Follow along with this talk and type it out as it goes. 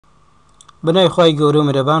بنای خۆی گەورە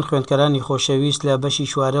میرەبان خوێندکارانی خۆشەویست لە بەشی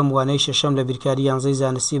چوارەم وانەی شەشەم لە بیرکاری یانزەی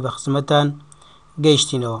زانستی بە خزمەتان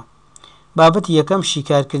گەیشتینەوە. بابەتی یەکەم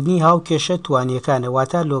شیکارکردنی هاوکێشە توانیەکانە،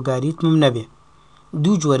 واتە لۆگاریتمم نەبێ.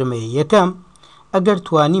 دوو جۆرمەیە. یەکەم، ئەگەر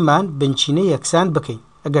توانیمان بنچینە یەکسان بکەین.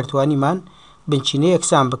 ئەگەر توانیمان بنچینە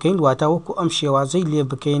یەکسان بکەین واتە وەکو ئەم شێوازەی لێ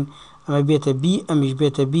بکەین، ئەمە بێتە بی ئەمیش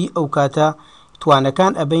بێتە بی، ئەو کاتە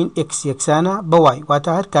توانەکان ئەبین x یەکسانە بە y،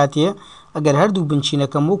 واتە هەر کاتێ ئەگەر هەردوو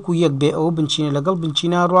بنچینەکەم وەکو یەک بێ ئەوە بنچینە لەگەڵ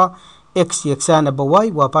بنچینە ڕوا x یەکسانە بە y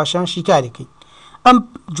وا پاشان شیکارێکین. ئەم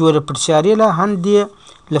جۆرە پرسیارێ لە هەندێ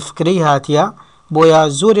لە فکرەی هاتیە، بۆیە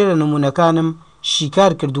زۆرێ لە نمونونەکانم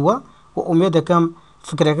شیکار کردووە و ئومێ دەکەم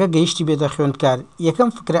فکرەکە گەیشتی بێتە خوێندکار. یەکەم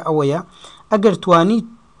فکرە ئەوەیە ئەگەر توانیت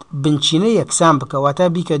بنچینە یەکسان بکەواتە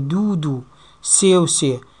بیکە 2 2 3 و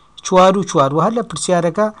 3 4 و 4 و هەر لە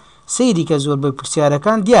پرسیارەکە سەیری کە زۆر بە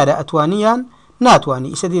پرسیارەکان دیارە ئەتوانیان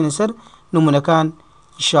ناتوانانی. ئیسە دێنە سەر نمونونەکان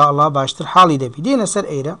ئینشاءالله باشتر حاڵی دەبی. دێنە سەر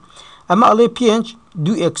ئێرە ئەمە ئەڵێ 5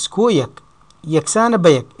 2x کۆ 1 یەکسانە بە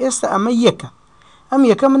 1. ئێستا ئەمە یەکە، ئەم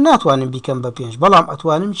یەکە من ناتوانم بیکەم بە 5، بەڵام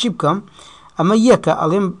ئەتوانم چی بکەم؟ ئەمە یەکە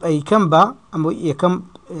ئەڵێم ئەیکەم بە ئەمە یەکەم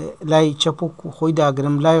لای چەپ و خۆی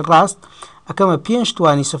داگرم لای ڕاست ئەکەمە 5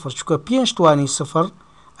 توانی 0، چونکە 5 توانی 0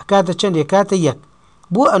 ئەکاتە چەند؟ ئەکاتە 1.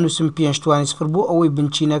 بۆ ئەنووسم 5 توانی 0 بۆ ئەوەی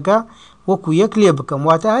بنچینەکە وەکو یەک لێ بکەم،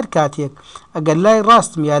 واتە هەر کاتێک ئەگەر لای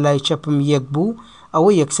ڕاستم یا لای چەپم یەک بوو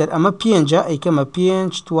ئەوە یەکسەر. ئەمە 5 ئەیکەمە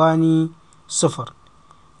 5 توانی 0.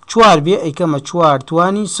 4 بێ ئەیکەمە 4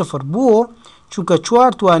 توانی 0. بۆ چونکە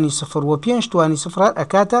 4 توانی 0 و 5 توانی 0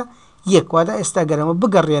 ئەکاتە یەک، واتە ئێستا گەرەمە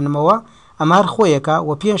بگەڕێنمەوە ئەمە هەر خۆیەکە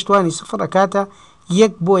و 5 توانی 0 ئەکاتە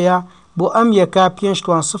یەک. بۆیە بۆ ئەم یەکە 5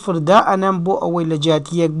 توان 0 دا ئەنەم بۆ ئەوەی لە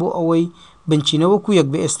جیاتی یەک بۆ ئەوەی بنچینە وەکو یەک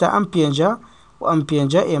بێ. ئێستا ئەم 5 و ئەم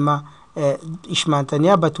 5 ئێمە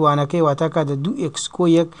ئیشمانتەنیا بە توانەکەی واتە کاتە 2x کۆ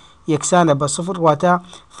 1 یەکسانە بە 0. واتە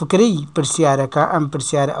فکرەی پرسیارەکە ئەم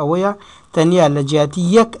پرسیارە ئەوەیە تەنیا لە جیاتی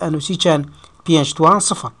یەک ئەنووسی چەند؟ 5 توان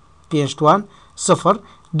 0. 5 توان 0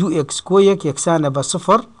 2x کۆ 1 یەکسانە بە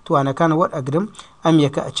 0. توانەکان وەرئەگرم، ئەم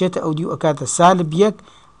یەکە ئەچێتە ئەو دی و ئەکاتە سالب 1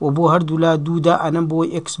 و بۆ هەردوو لا دوودا ئەنەم بۆی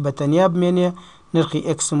x بە تەنیا بمێنێ، نرخی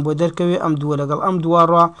xم بۆ دەرکەوێ، ئەم دووە لەگەڵ ئەم دووە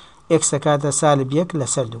ڕوا x ئەکاتە سالب 1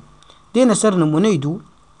 لەسەر 2. دێنە سەر نمونەی 2.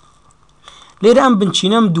 لێرە ئەم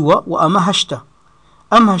بنچینەم 2 و ئەمە 8.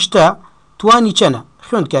 ئەم 8 توانی چەنە؟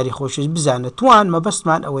 خوێندکاری خۆشویست بزانە توان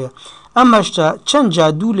مەبەستمان ئەوەیە ئەم 8 چەند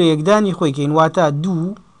جا 2 لە یەکدانی خۆی کەین، واتە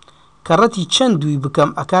 2 کەڕەتی چەند دووی بکەم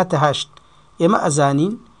ئەکاتە 8. ئێمە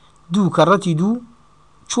ئەزانین 2 کەڕەتی 2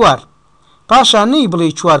 4. پاشان نەی بڵێ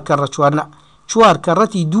 4 کەڕە 4 نە، 4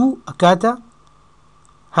 کەڕەتی 2 ئەکاتە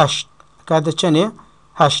 8. ئەکاتە چەندێ؟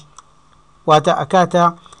 8. واتە ئەکاتە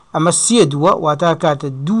ئەمە 3 2 واتە ئەکاتە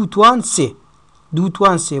 2 توان 3. 2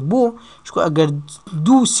 توان 3 بۆ چکە ئەگەر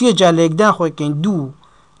 2 3 جا لە یەکدان خۆی کەین 2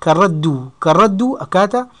 کەڕەت 2 کەڕەت 2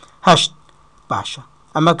 ئەکاتە 8. باشە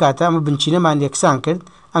ئەمە کاتە ئەمە بنچینەمان یەکسان کرد،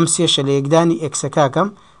 ئەم 3 لە یەکدانی ئەکسەکەکەم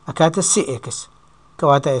ئەکاتە 3x،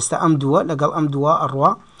 کەواتە ئێستا ئەم 2 لەگەڵ ئەم 2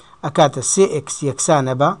 ئەڕوا ئەکاتە 3x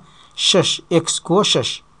یەکسانە بە 6x کۆ 6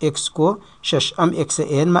 x کۆ 6. ئەم ئێکسە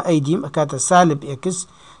ئێنمە ئەیدیم ئەکاتە سالب x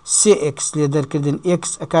 3x لێ دەرکردن x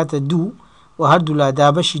ئەکاتە 2 و هەردوو لا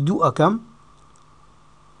دابەشی 2 ئەەکەم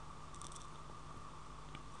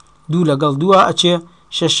 2 لەگەڵ 2 ئەچێ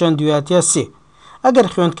 6 دواتە 3. ئەگەر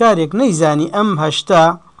خوێندکارێک نەیزانی ئەم 8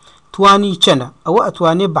 توانی چەنە ئەوە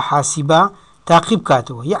ئەتوانێت بە حاسیبە تاقیب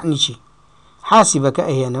کاتەوە. یعنی چی؟ حاسیبەکە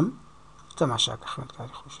ئەهێنم، تەماشاکە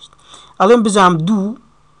خوێندکاری خۆشویست، ئەڵێم بزانم 2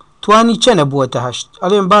 توانی چەنە بووەتە 8.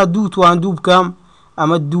 ئەڵێم با 2 توان 2 بکەم،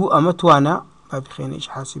 ئەمە 2 ئەمە توانە با بخێنێش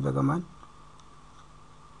حاسیبەکەمان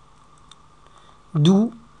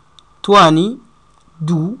 2 توانی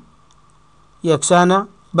 2 یەکسانە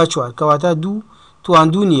بە 4، کەواتە 2 توان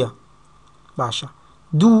 2 نییە. باشە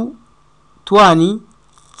 2 توانی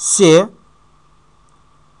 3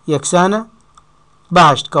 یەکسانە بە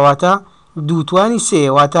 8، کەواتە 2 توانی 3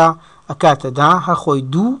 واتە ئەکاتە دا هەخۆی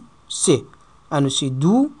 2 3 ئەنووسی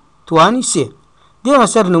 2 توانی 3. دێمە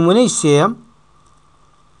سەر نمونەی 3م،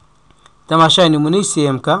 تەماشای نمونەی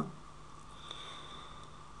 3م کە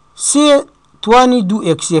 3 توانی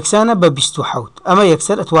 2x یەکسانە بە 27. ئەمە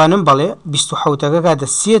یەکسەر ئەتوانم بەڵێ 27ەکە کاتە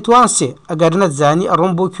 3 توان 3. ئەگەر نەتزانی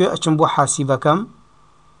ئەڕۆم بۆ کوێ؟ ئەچم بۆ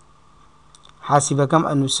حاسیبەکەم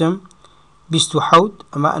ئەنووسم 27،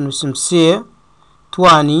 ئەمە ئەنووسم 3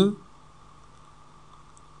 توانی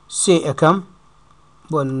 3 ئەەکەم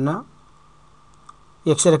بۆ نمونە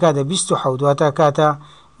یەکسەر کاتە 27 واتە کاتە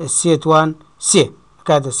 3 توان 3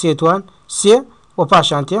 کاتە 3 توان 3 و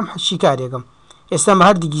پاشان تێم شیکارێکم. ئێستا مە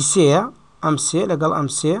هەردیگی 3 ئەم 3 لەگەڵ ئەم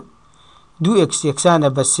 3 2x یەکسانە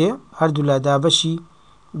بە 3 هەردوو لا دابەشی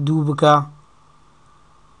 2 بکە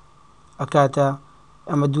ئەکاتە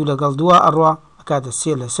ئەمە 2 لەگەڵ 2 ئەڕوا ئەکاتە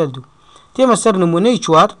 3 لەسەر 2. تێمە سەر نمونەی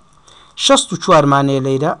 4 64 مانەیە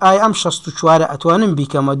لەیرە. ئایا ئەم 64 ئەتوانم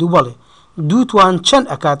بیکەمە 2 بەڵێ 2 توان چەند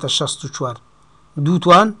ئەکاتە 64 2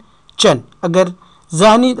 توان چەند. ئەگەر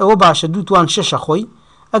زانیت ئەوە باشە 2 توان 6 خۆی.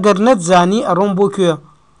 ئەگەر نەتزانی ئەڕۆم بۆ کوێ؟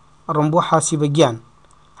 ئەڕۆم بۆ حاسیبە گیان.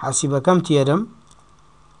 حاسیبەکەم تێرم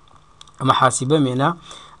ئەمە حاسیبە مێنە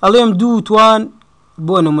ئەڵێم 2 توان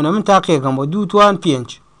بۆ نمونە من تاقیەکەم بۆ 2 توان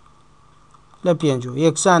 5 لە 5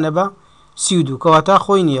 یەکسانە بە 32 کەواتە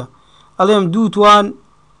خۆی نییە. ئەڵێم 2 توان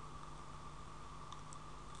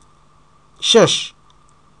 6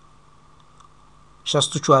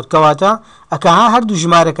 64 کەواتە ئەکەها هەردوو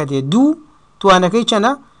ژمارەکە دێ 2 توانەکەی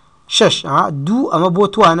چەنە 6 2 ئەمە بۆ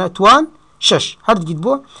توانە توان 6 هەردگیت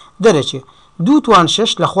بۆ دەرەچێ 2 توان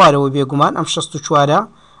 6 لە خوارەوە بێگومان ئەم 64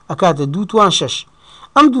 ئەکاتە 2 توان 6.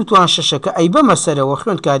 ئەم 2 توان 6 کە ئەی بەمە سەرەوە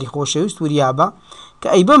خوێندکاری خۆشەویست وریابە کە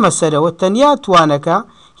ئەی بەمە سەرەوە تەنیا توانەکە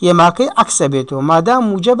هێماکەی عەکسە بێتەوە مادام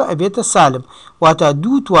موجەبە ئەبێتە سالب واتە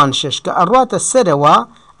 2 توان 6 کە ئەڕواتە سەرەوە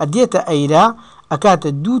ئەدێتە ئەیرا ئەکاتە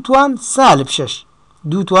 2 توان سالب 6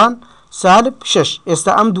 2 توان سالب 6.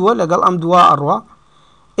 ئێستا ئەم دووە لەگەڵ ئەم دووە ئەڕوا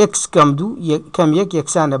x کەم 2 کەم 1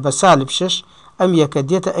 یەکسانە بە سالب 6 ئەم یەکە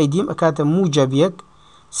دێتە ئەیدیم ئەکاتە موجەب 1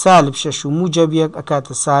 سالب 6 و موجەب 1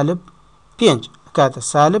 ئەکاتە سالب 5 ئەکاتە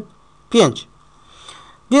سالب 5.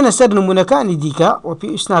 دێنە سەر نمونونەکانی دیکە و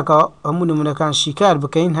پێویست ناکە هەموو نمونونەکان شیکار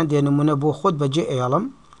بکەین هەندێک نمونە بۆ خۆت بەجێ ئێڵم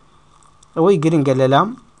ئەوەی گرنگە لەلام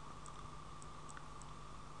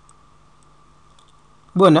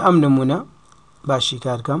بۆنە ئەم نمونە باشی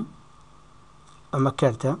کارکەم ئەمە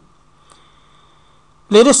کەرتە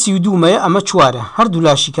لێرە 32 مەیە ئەمە 4 هەردوو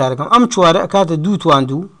لاشی کارەکەم ئەم 4 ئەکاتە 2 توان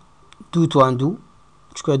 2 2 توان 2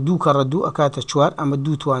 چکە 2 کەڕە 2 ئەکاتە 4 ئەمە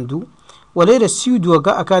 2 توان 2 و لێرە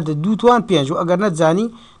 32 ئەکاتە 2 توان 5 و ئەگەر نەتزانی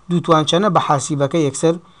 2 توان چەنە بە حاسیبەکە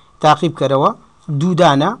یەکسەر تاقیب کەرەوە 2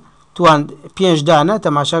 دانە توان 5 دانە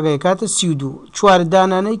تەماشاگە کاتە 32 4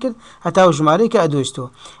 دانانەی کرد هەتاو ژمارەی کە ئەدۆستەوە.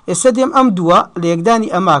 ئێستا دێم ئەم دووە لە یەکدانی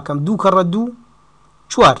ئەماکەم 2 کەڕە 2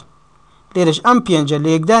 4 لێرەش ئەم 5 لە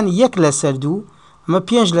یەکدانی 1 لەسەر 2 ئەمە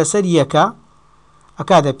 5 لەسەر 1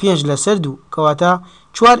 ئەکاتە 5 لەسەر 2 کەواتە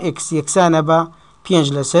 4x یەکسانە بە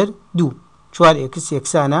 5 لەسەر 2 4x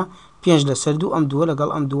یەکسانە 5 لەسەر 2 ئەم دووە لەگەڵ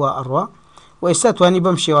ئەم دووە ئەڕوا و ئێستا توانی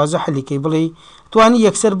بەم شێوازە حەلیکەی بڵێ توانی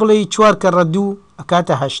یەکسەر بڵێ 4 کەڕە 2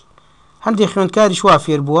 ئەکاتە 8. هەندێک خوێندکاری شوا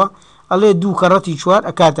فێر بووە ئەڵێ 2 کەڕەتی 4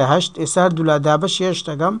 ئەکاتە 8. ئێستا هەردوو لا دابەشی 8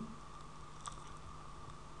 دەکەم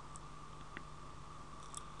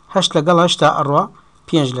 8 لەگەڵ 8 ئەڕوا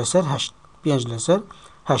 5 لەسەر 8 5 لەسەر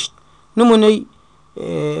 8. نمونەی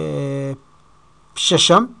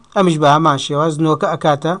شەشەم ئەمیش بە هەمان شێواز نۆکە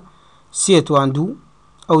ئەکاتە 3 توان 2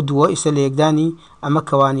 ئەو دووە ئیسە لە یەکدانی ئەمە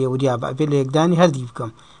کەوانیە وریا بە ئەبێ لە یەکدانی هەردی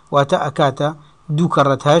بکەم واتە ئەکاتە 2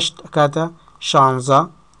 کەڕەت 8 ئەکاتە 16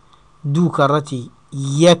 2 کەڕەتی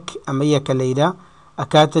 1 ئەمە یەکە لەیرە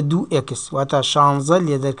ئەکاتە 2x واتە 16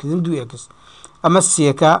 لێدەرکردن 2x. ئەمە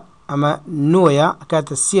سێکە ئەمە نۆیە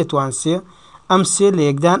ئەکاتە 3 توان 3 ئەم سێ لە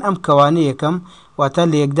یەکدان ئەم کەوانە یەکەم واتە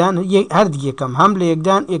لە یەکدان هەردی یەکەم هەم لە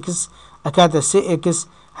یەکدان x ئەکاتە 3x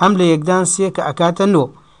هەم لە یەکدان سێ کە ئەکاتە 9.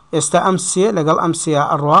 ئێستا ئەم سێ لەگەڵ ئەم سێ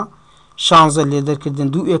ئەڕوا 16 لێدەرکردن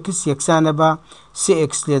 2x یەکسانە بە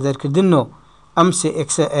 3x لێدەرکردن 9 ئەم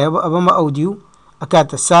 3x ئەبەمە ئەو دی و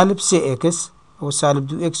ئەکاتە سالب 3x ئەو سالب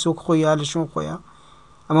 2x وەک خۆی یا لە شوێن خۆیە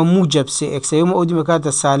ئەمە موجب 3x ئەمە ئەو دی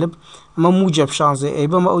بکاتە سالب ئەمە موجب 16 ئەی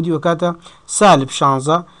بەمە ئەو دی بکاتە سالب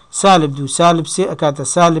 16 سالب 2 سالب 3 ئەکاتە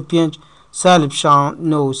سالب 5 سالب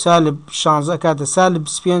 9 سالب 16 ئەکاتە سالب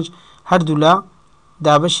 25 هەردوو لا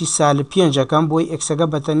دابەشی سالب 5 ئەەکەم بۆی ئەکسەکە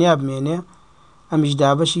بەتەنیا بمێنێ ئەمیش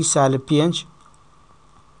دابەشی سالب 5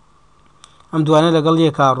 ئەم دوانە لەگەڵ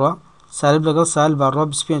یەکاڕوە سالب لەگەڵ سالب باڕوە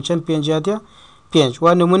 25 چەند 5 5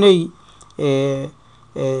 و نمونەی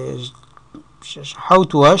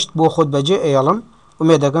 7 بۆ خۆت بەجێ ئێڵم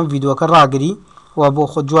ومێ دەکەم ڤیدۆکە ڕاگری و بۆ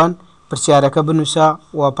خۆ جوان پرسیارەکە بنووسە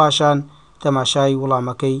و پاشان تەماشای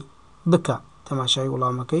وڵامەکەی بکە تەماشای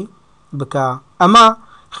وڵامەکەی بکە. ئەمە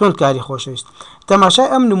خوێندکاری خۆشەویست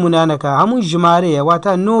تەماشای ئەم نمونانەکە هەمووی ژمارەیە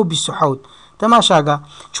واتە 9 تەماشاگە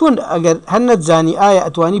چۆن ئەگەر هەر نەتزانی ئایا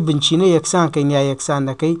ئەتوانی بنچینە یەکسان کەین یا یەکسان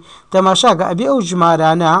نەکەی تەماشاگە ئەبێ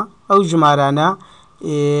ئەو ژمارانە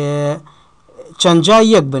چەند جای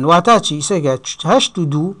یەک بن واتە چی ئیسەگە 8 و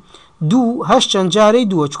 2 2 8 چەند جارەی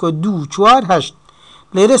 2 چکۆ 2 4 8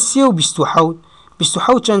 لێرە 3 و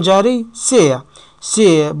 27 چەند جارەی 3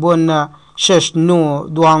 3 بۆنە 6 9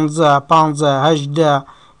 12 15 18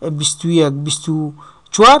 21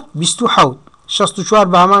 24 27 64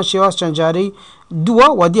 بە هەمان شێواز چەند جارەی 2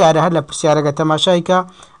 و دیارە هەر لە پرسیارەکە تەماشایکە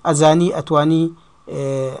ئەزانی ئەتوانی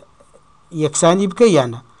یەکسانی بکە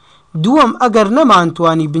یانە دووەم ئەگەر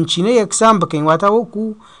نەمانتوانی بنچینە یەکسان بکەین واتە وەکو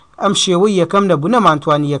ئەم شێوەی یەکەم نەبوو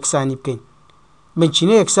نەمانتوانی یەکسانی بکەین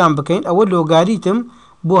بنچینە یەکسان بکەین ئەوە لۆگاریتم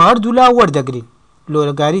بۆ هەردوو لا وەردەگرین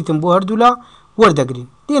لۆگاریتم بۆ هەردوو لا وەردەگرین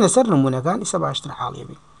دێنە سەر نمونونەکان ئیسە باشتر حاڵێ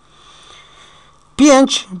بین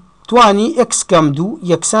 5 توانی x کەم 2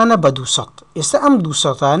 یەکسانە بە 200 ئێستا ئەم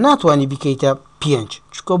 200 ناتوانانی بکەیتە 5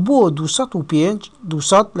 چکە بۆ 205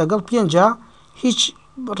 200 لەگەڵ 5 هیچ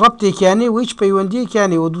ڕەبتێکیانێ و هیچ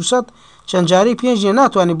پەیوەندیەکیانێ و 200 چەند جارەی 5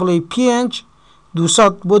 ناتوانانی بڵێ 5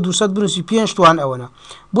 200 بۆ 200 بنووسی 5 توان ئەوەنە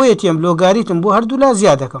بۆ یەتیم لۆگاریتم بۆ هەردوو لا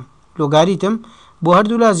زیادەکەم لۆگاریتم بۆ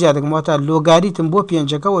هەردوو لا زیادەکەم واتە لۆگاریتم بۆ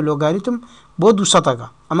 5ەکەەوە لۆگاریتم بۆ 200ەکە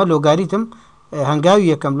ئەمە لۆگاریتم هەنگاوی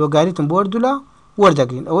یەکەم لۆگاریتم بۆ هەردوو لا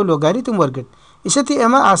وەردەگرین ئەوە لۆگاریتم وەرگرت ئیسەتی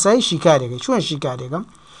ئەمە ئاسایی شیکارێکە چۆن شیکارێکم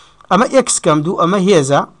ئەمە x کەم 2 ئەمە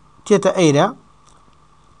هێزە تێتە ئەیرە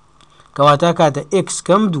کەواتە کاتە x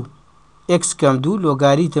کەم 2 x کەم 2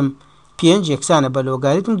 لۆگاریتم 5 یەکسانە بە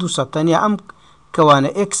لۆگاریتم 200 تەنیا ئەم کەوانە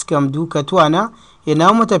x کەم 2 کە توانە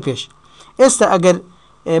هێناومەتە پێش ئێستا ئەگەر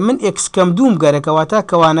من x کەم 2 گەرەکەواتە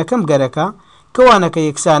کەوانەکەم گەرەکە کەوانەکە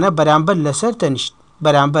یەکسانە بەرامبەر لەسەر تەنیشت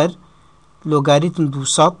بەرامبەر لۆگاریتم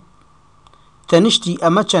 200 تەنیشتی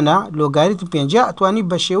ئەمە چەنە لۆگاریتم 5 ئەتوانی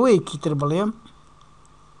بە شێوەیەکی تر بڵێم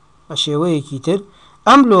بە شێوەیەکی تر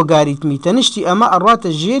ئەم لۆگاریتمی تەنیشتی ئەمە ئەڕاتە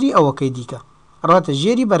ژێری ئەوەکەی دیکە ڕاتە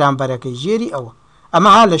ژێری بەرامبەرەکەی ژێری ئەوە ئەمە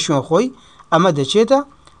ها لە شوێن خۆی ئەمە دەچێتە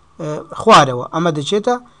خوارەوە ئەمە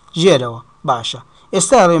دەچێتە ژێرەوە باشە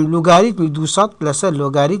ئێستا ئەڵێم لۆگاریتمی 200 لەسەر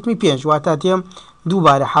لۆگاریتمی 5 واتە تێم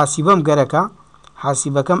دووبارە حاسیبەم گەرەکە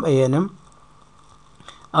حاسیبەکەم ئەێنم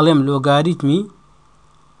ئەڵێم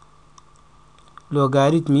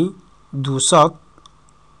لۆگاریتمی 200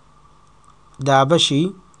 دابەشی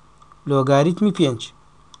لۆگاریتمی 5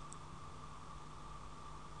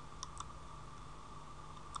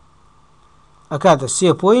 ئەکاتە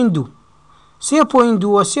 3.2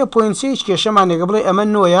 3.2 3.3 هیچ کێشەمانێکە بڵێ ئەمە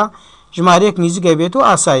نۆیە ژمارەیەک نزیکە بێتەوە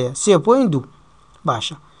ئاسایە 3.2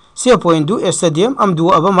 باشە 3.2 ئێستا دێم ئەم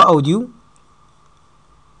دووە ئەبەمە ئەو دی و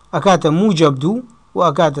ئەکاتە موجب 2 و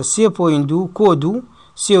ئەکاتە 3.2 کۆ 2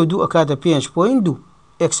 3.2 ئەکاتە 5.2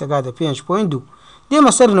 x ئەکاتە 5.2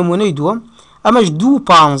 دێمە سەر نمونەی دووەم ئەمەش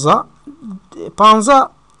 2.15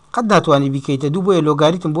 قەت ناتوانانی بیکەیتە دوو بۆیە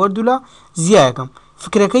لۆگاریتم بۆ هەردوو لە زیایەکەم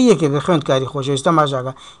فکرەکەی یەکێکە خوێندکاری خۆشەویستە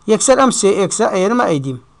ماژاکە یەکسەر ئەم 3x ئەێنمە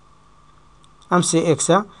ئەیدیم ئەم 3x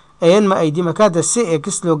ئەێنمە ئەیدیم ئەکاتە 3x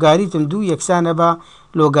لۆگاریتم 2 یەکسانە بە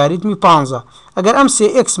لۆگاریتمی 15 ئەگەر ئەم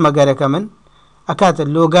 3x مەگەرەکە من ئەکاتە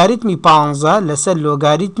لۆگاریتمی 15 لەسەر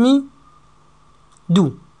لۆگاریتمی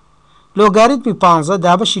 2 لۆگاریتمی 15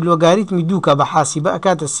 دابەشی لۆگاریتمی 2 کە بە حاسیبە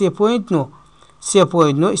ئەکاتە 3.9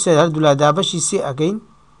 3.9 ئیسا هەردوو لا دابەشی 3 ئەگەین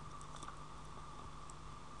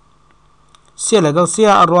 3 لەگەڵ 3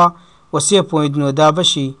 ئەڕوا و 3.9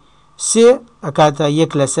 دابەشی 3 ئەکاتە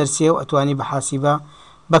 1 لەسەر 3 و ئەتوانی بە حاسیبە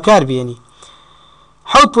بەکاربێنی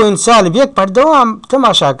 7.1 پەردەوام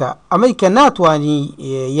تەماشاکە ئەمەی کە ناتوانی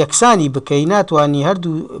یەکسانی بکەی ناتوانی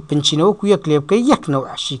هەردوو بنچینەوەکو یەک لێ بکەی یەک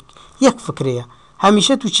نەوعشیک یەک فکرەیە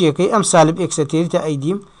هەمیشە تو چیەکەی ئەم سالب ئێکسە تێریتە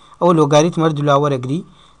ئەیدیم ئەوە لۆگاریتم هەردوو لا وەرەگری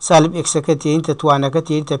سالب ئێکسەکە تێنتە توانەکە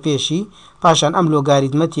تێریتە پێشی پاشان ئەم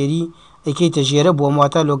لۆگاریتمە تێری ئەیکەیتە ژێرە بۆ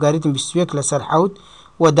واتە لۆگاریتم 21 لەسەر حەوت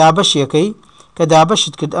و دابەشێکەی کە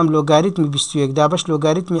دابەشت کرد ئەم لۆگاریتمی 21 دابەش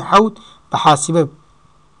لۆگاریتمی حەوت بە حاسیبە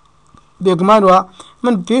بێگومانەوە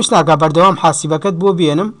من پێویست ناکە بەردەوام حاسیبەکەت بۆ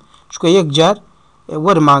بێنم چکە یەک جار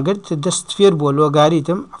وەرماگرت دەست فێر بۆ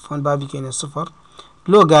لۆگاریتم ئەفۆن بابیکەینە سفر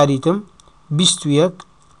لۆگاریتم 21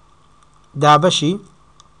 دابەشی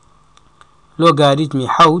لۆگاریتمی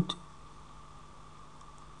حەوت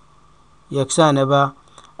یەکسانە بە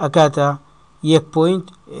ئەکاتە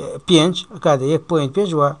 1.5 ئەکاتە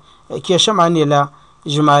 1.5 و کێشەمان نیە لە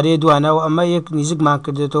ژمارە دوانەوە ئەمە یەک نزیکمان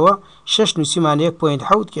کردێتەوە 6 نووسیمان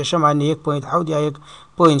 1.7 کێشەمان 1.7 یا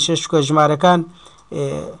 1.6 چکە ژمارەکان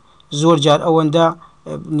زۆر جار ئەوەندە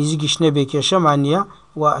نزیکیش نەبێ کێشەمان نییە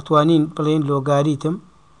و ئەتوانین بڵێن لۆگاریتم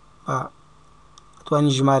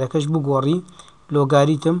ئەتوانی ژمارەکەش بگۆڕی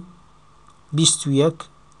لۆگاریتم 21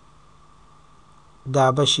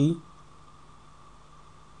 دابەشی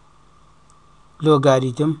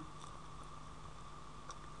لۆگاریتم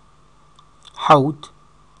حەوت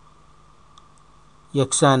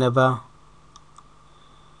یەکسانە بە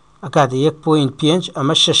ئەکاتە 1.5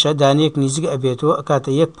 ئەمە 6 دانەیەک نزیک ئەبێتەوە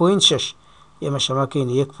ئەکاتە 1.6 ئێمە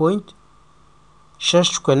شەماکەینە 1.6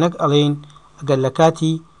 چکە نەک ئەڵێن ئەگەر لە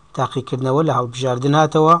کاتی تاقیکردنەوە لە هەڵبژاردن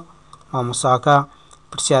هاتەوە مامۆساکە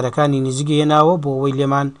پرسیارەکانی نزیگە هێناوە بۆ ئەوەی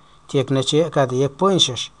لێمان تێک نەچێ ئەکاتە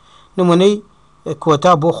 1.6 نمونەی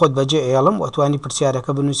کۆتا بۆ خۆت بەجێ ئێڵم و ئەتوانی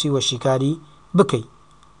پرسیارەکە بنووسی وە شیکاری بکەی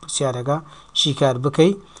پرسیارەکە شیکار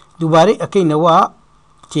بکەی دووبارەی ئەەکەینەوە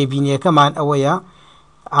تێبینیەکەمان ئەوەیە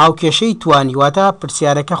هاوکێشەی توانی واتە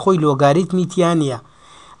پرسیارەکە خۆی لۆگاریتمی تیان نییە.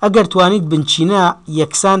 ئەگەر توانیت بنچینە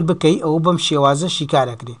یەکسان بکەی ئەوە بەم شێوازە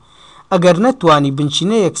شیکارەکرێ. ئەگەر نەتوانی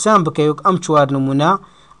بنچینە یەکسان بکەیت ئەم چوار نمونە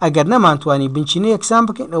ئەگەر نەمانتوانی بنچینە یەکسان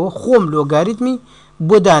بکەین ئەوە خۆم لۆگاریتمی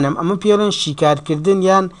بۆ دانم. ئەمە پێڵێن شیکارکردن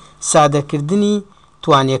یان سادەکردنی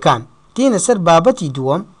توانیەکان. دێنە سەر بابەتی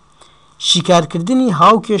دووەم شیکارکردنی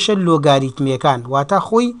هاوکێشە لۆگاریتمیەکان واتە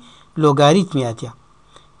خۆی لۆگاریتمیاتە.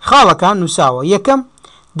 خاڵەکان نووساوە. یەکەم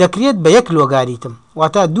دەکرێت بە یەک لۆگاریتم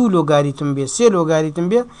واتە دوو لۆگاریتم بێ سێ لۆگاریتم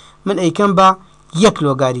بێ من ئەیکەم بە یەک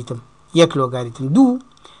لۆگاریتم یەک لۆگاریتم. دوو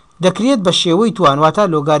دەکرێت بە شێوەی توان واتە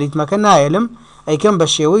لۆگاریتمەکە نایەلم ئەیکەم بە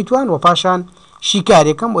شێوەی توان و پاشان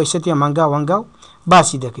شیکارێکم وەیسەتێ هەنگاو هەنگاو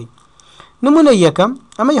باسی دەکەین. نمونە یەکەم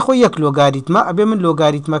ئەمە خۆی یەک لۆگاریتمە ئەبێ من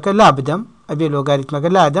لۆگاریتمەکە لا بدەم ئەبێ لۆگاریتمەکە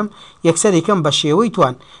لادەم یەکسەر یەکەم بە شێوەی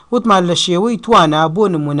توان وتمان لە شێوەی توانە بۆ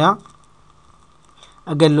نمونە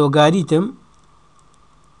ئەگەر لۆگاریتم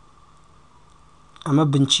ئەمە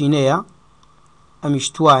بنچینەیە ئەمیش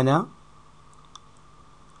توانە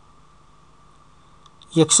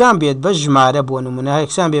یەکسان بێت بە ژمارە بۆ نمونە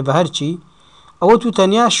یەکسان بێ بە هەرچی ئەوە تو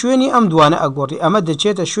تەنیا شوێنی ئەم دوانە ئەگۆڕی ئەمە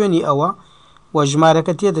دەچێتە شوێنی ئەوە و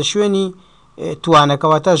ژمارەکە تێتە شوێنی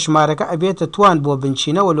توانەکەواتە ژمارەکە ئەبێتە توان بۆ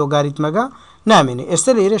بنچینە و لۆگاریتمەکە نامێنێ.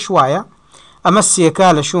 ئێستا لێرەش وایە ئەمە سێکا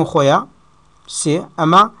لە شوێن خۆیە سێ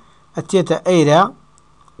ئەمە ئەتێتە ئەیرە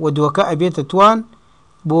و دووەکە ئەبێتە توان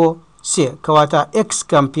بۆ سێ کەواتە ئێکس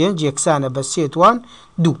کەم پێنج یەکسانە بە سێ توان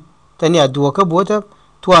دوو تەنیا دووەکە بۆتە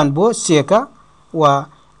توان بۆ سێکە و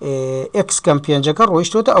ئێکس کەم پێنجەکە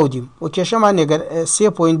ڕۆیشتۆتە ئەو دیم و کێشەمان نێگەر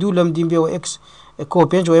 3.2 لەم دیم بێ و ئێکس کۆ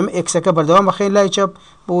پێنج و ئێمە ئێکسەکە بەردەوام بەخێن لای چەپ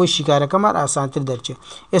بۆەوەی شیکارەکەمان ئاسانتر دەرچێت.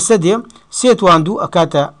 ئێستا دێم سێ توان دوو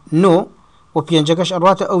ئەکاتە 9 و پێنجەکەش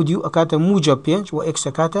ئەڕاتە ئەو دی و ئەکاتە موجە پێنج و ئێکس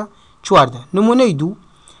ئەکاتە 14. نمونەی دوو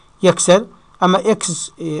یەکسەر ئەمە ئێکس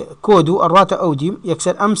کۆ دوو ئەڕاتە ئەو دیم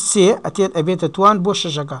یەکسەر ئەم سێ ئەتێت ئەبێتە توان بۆ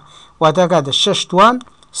شەشەکە واتە کاتە 6 توان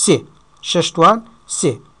سێ 6 توان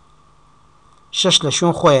سێ 6 لە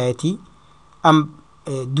شوێن خۆیەتی ئەم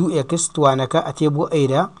دوو ئێکس توانەکە ئەتێ بۆ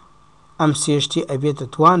ئەیرە ئەم سێشتی ئەبێتە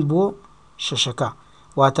توان بۆ شەشەکە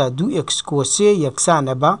واتە دوو ئێکس کۆ سێ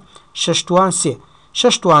یەکسانە بە 6 توان سێ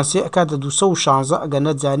 6 توان سێ ئەکاتە 216 ئەگەر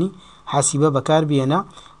نەتزانی حاسیبە بەکار بێنە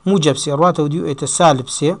موجب سێ ڕاتە و دیو ئێتە سالب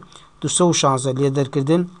سێ 216 لێ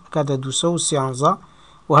دەرکردن ئەکاتە 213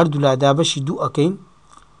 و هەردوو لا دابەشی دوو ئەکەین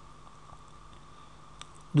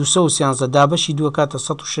 213 دابەشی دوو ئەکاتە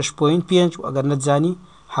 106.5 و ئەگەر نەتزانی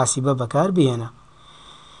حاسیبە بەکار بێنە.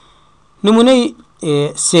 نمونەی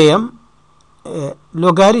سێەم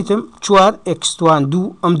لۆگاریتم 4 ئێکس توان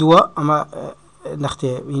دوو ئەم دووە ئەمە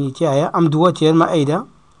نەختێ بینیتیایە ئەم دووە تێرمە ئەیدا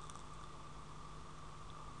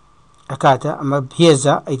ئەکاتە ئەمە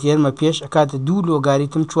هێزە ئەیتێرمە پێش ئەکاتە دوو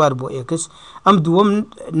لۆگاریتم 4 بۆ ئێکس ئەم دووەم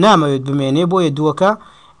نامەوێت بمێنێ بۆیە دووەکە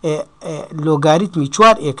لۆگاریتمی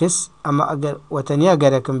 4 ئێکس ئەمە ئەگەر وەتەنیا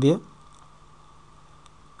گەرەکەم بێ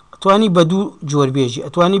ئەتوانی بە دوو جۆربێژی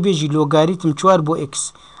ئەتوانی بێژی لۆگاریتم 4 بۆ ئێکس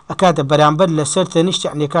ئەکاتە بەرامبەر لەسەر تەنیشت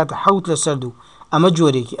یعنی کاتە 7 لەسەر دوو ئەمە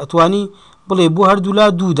جۆرێکی ئەتوانی بڵێ بۆ هەردوو لا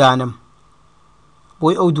دوو دانم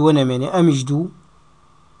بۆی ئەو دووە نەمێنێ ئەمیش دوو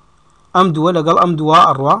ئەم دووە لەگەڵ ئەم دووە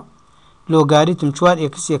ئەڕوا لۆگاریتم 4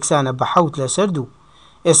 ئێکس یەکسانە بە 7 لەسەر دوو.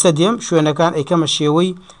 ئێستا دێم شوێنەکان ئەیکەمە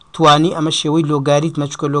شێوەی توانی ئەمە شێوەی لۆگاریتمە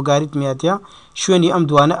چکە لۆگاریتمیاتە شوێنی ئەم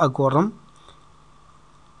دوانە ئەگۆڕم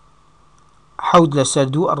 7 لەسەر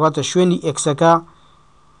دوو ئەڕاتە شوێنی ئێکسەکە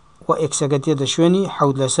و ئێکسەکە تێتە شوێنی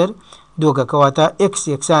 7 لەسەر دووکە کەواتە ئێکس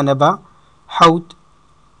یەکسانە بە 7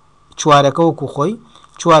 چوارەکە وەکو خۆی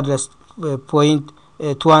 4 لە پۆینت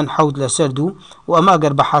توان 7 لەسەر دوو و ئەمە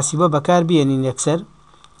ئەگەر بە حاسیبە بەکار بێنین یەکسەر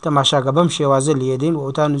تەماشاکە بەم شێوازە لێدەین و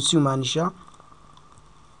ئەوتا نووسی و مانیشە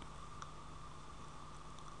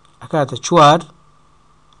ئەکاتە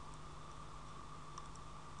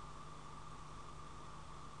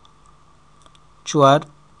 4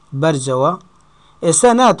 بەرزەوە.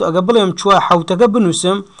 ئێستا ناتوە ئەگە بڵێم 4 حوتەکە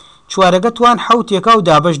بنووسم چوارەکە توان 7 یەکا و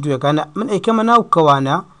دابش دوێکانە من ئەیکەمە ناو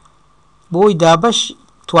کەوانە بۆی دابش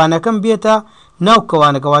توانەکەم بێتە ناو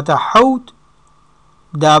کەوانەکەواتە 7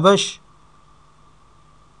 دابش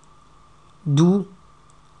دوو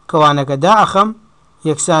کەوانەکە دائەخەم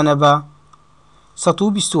یەکسانە بە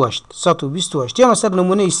 128 تێمە سەر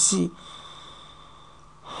نمونەی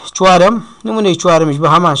چوارەم نمونەی چوارەمیش بە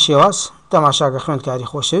هەمان شێواز تەماشاکە خوێندکاری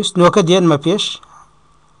خۆشەویست نۆکە دێنمە پێش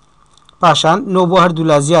پاشان نۆ بۆ هەردوو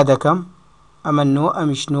لا زیاد دەکەم ئەمە نۆ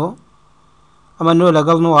ئەمیش نۆ ئەمە نۆ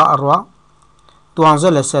لەگەڵ نۆوە ئەڕوا 12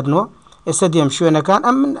 لەسەر نۆ. ئێستا دێم شوێنەکان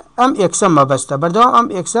ئەم ئێکسە مەبەستە بەردەوام ئەم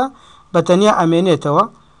ئێکسە بەتەنیا ئەمێنێتەوە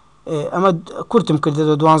ئەمە کورتم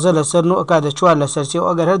کردێتەوە 12 لەسەر 9 ئەکاتە 4 لەسەر 3 و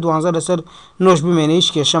ئەگەر هەر 12 لەسەر 9 بمێنە هیچ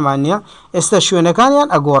کێشەمان نییە. ئێستا شوێنەکانیان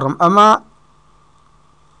ئەگۆڕم. ئەمە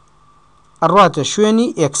ئەڕاتە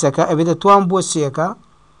شوێنی ئێکسەکە ئەبێتە توان بۆ سێەکە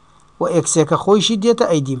و ئێکسێکە خۆیشی دێتە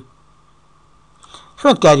ئەیدیم.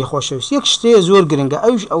 خوێندکاری خۆشەویست، یەک شتەیە زۆر گرنگە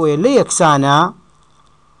ئەوش ئەوەیە لە یەکسانە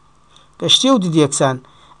کە شتێ و دید یەکسان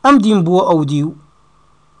ئەم دیم بووە ئەو دی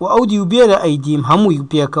و ئەو دی و بێرە ئەیدیم هەمووی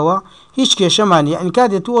پێکەوە هیچ کێشەمانی ئەنی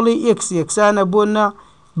کاتێت تۆڵی ئێکس یەکسانە بۆنە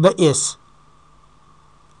بە ئێس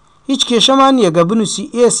هیچ کێشەمان یەگە بنووسی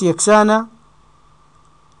ئێس یەکسانە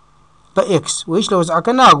بە ئێکس و هیچ لە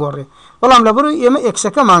وەزعەکە ناگۆڕێ. بەڵام لەبەرەوەی ئێمە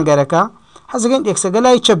ئێکسەکە مانگەرەکە حەزەکەین ئێکسەکە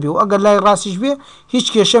لای چەپ بێ و ئەگەر لای ڕاستیش بێ هیچ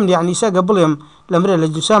کێشەم یعنی سەگە بڵێم لەمرە لە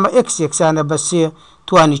دووسامە ئێکس یەکسانە بە 3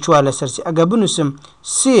 توانی 4 لەسەر 3 ئەگە بنووسم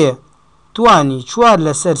 3 توانی 4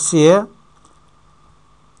 لەسەر 3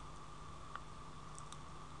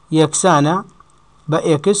 یەکسانە بە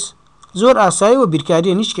ئێکس زۆر ئاسایی و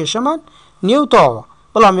بیرکاریە هیچ کێشەمان نییە و تەواوە.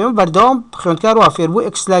 بەڵام ئێمە بەردەوام خوێندکار وا فێر بوو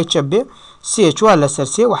ئێکس لای چەپ بێ 3 4 لەسەر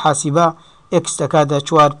 3 و حاسیبە ئێکس دەکاتە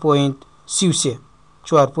 4.33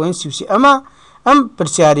 4.33 ئەم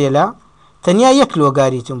پرسیارێ لە تەنیا یەک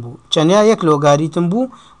لۆگاریتم بوو چەنیا یەک لۆگاریتم بوو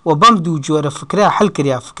و بەم دوو جۆرە فکرە هەڵ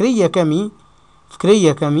کریا.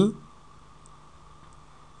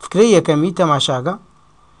 فکرەی یەکەمی تەماشاگە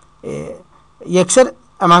یەکسەر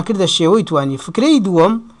ئەمان کردە شێوەی توانی. فکرەی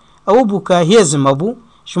دووەم ئەوە بوو کە هێزمە بوو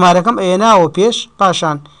ژمارەکەم ئەێناوە پێش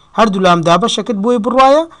پاشان هەردوو لام دابەشەکرد بۆی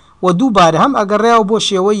بڕواایە و دووبارە هەم ئەگەڕێەوە بۆ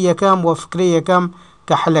شێوەی یەکەم و فکرەی یەکەم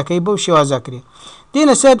کە حلەکەی بەو شێوازەکرێ.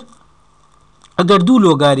 دێنە سەر ئەگەر دوو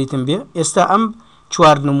لۆگاریتم بێ ئێستا ئەم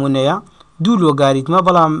 4 نمونەیە دوو لۆگاریتمە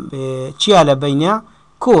بەڵام چیا لە بینە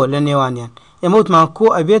کۆ لە نێوانیان ئێمە وتمان کۆ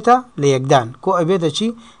ئەبێتە لە یەکدان کۆ ئەبێتە چی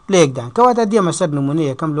لە یەکدان کەواتە دێمە سەر نمونە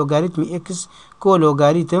یەکەم لۆگاریتمی ئێکس کۆ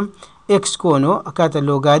لۆگاریتم ئێکس کۆنۆ ئەکاتە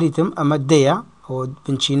لۆگاریتم ئەمە دەیە ئەو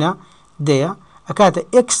بنچینە دەیە ئەکاتە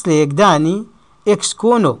ئێکس لە یەکدانی ئێکس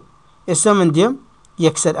کۆنۆ. ئێستا من دێم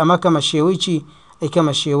یەکسەر ئەمە کەمە شێوەی چی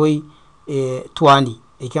ئەیکەمە شێوەی توانی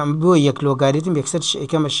ئەیکەم بۆ یەک لۆگاریتم یەکسەر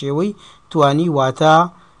ئەیکەمە شێوەی توانی واتە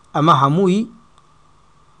ئەمە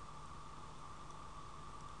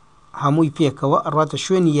هەمووی پێکەوە ئەڕاتە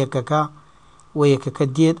شوێنی یەکەکە و یەکەکە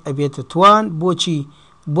دێت ئەبێتە توان بۆچی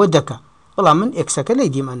بۆ دەکە. بەڵام من ئێکسەکە لی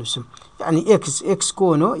دیمەنووسم یعنی ئێکس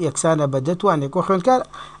کۆنۆ یەکسانە بە دەتوانێت و خوێندکار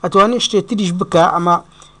ئەتوانێت شتێک تریش بکە ئەمە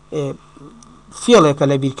فێڵێکە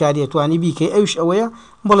لە بیرکاری توانی بیکەی ئەوش ئەوەیە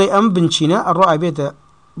بڵێ ئەم بنچینە ئەڕۆ ئەبێتە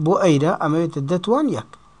بۆ ئەیرە ئەمەوێتە دەتوان یەک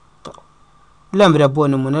لەمرە بۆ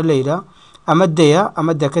نمونە لەیرە ئەمە دەیە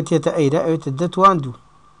ئەمە دەکەتێتە ئەیرە ئەوێتە دەتوان دوو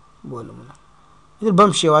بۆ نمونە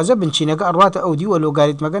بەم شێوازە بنچینەکە ئەڕاتە ئەودی و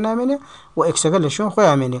لۆگاریتمەکە نامێنێ و ئێکسەکە لە شوێن خۆی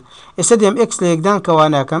ئامێنێ. ئێستا دێم ئێکس لە یەکدان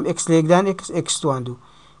کەواناکەم ئێکس لە یەکدان ئێکس توان دوو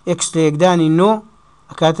ئێکس لە یەکدانی 9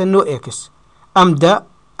 ئەکاتە 9 ئێکس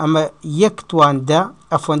ئەمە یەک توان دە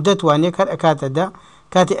ئەفۆن دەتوانێت هەر ئەکاتە دە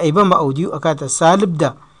کاتی ئەیبەمە ئەودی و ئەکاتە سالب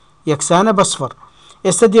دە یەکسانە بە سفر.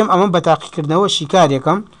 ئێستا دێم ئەمە بە تاقیکردنەوە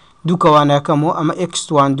شیکارێکم دوو کەواناکەمەوە ئەمە ئێکس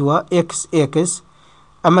توان دووە ئێکس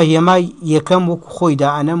ئەمە هێمای یەکەم وەکو خۆیدا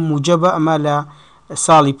ئەنە موجەبە ئەمە لە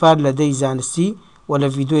ساڵی پار لە دەی زانستی و لە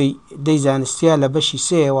ڤیدۆی دەی زانستیە لە بەشی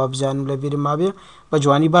سێەوە بزانم لە بیرم مابێ بە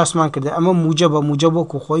جوانی باسمان کردە ئەمە موجەبە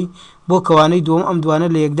وەکو خۆی بۆ کەوانەی دووەم ئەم دوانە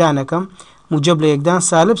لە یەکدانەکەم موجب لە یەکدان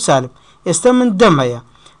سالب. ئێستا من دەم هەیە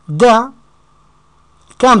دا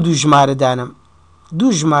کام دوو ژمارە دانم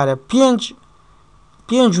دوو ژمارە 5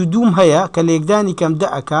 و دووم هەیە کە لە یەکدانی کەم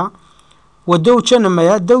دەکا و دە و چەندم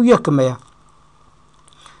هەیە دە و یەکم هەیە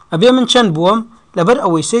ئەبێ من چەند بووم لەبەر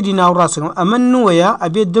ئەوەی سەیری ناوڕاستەکەم ئەمە نوەیە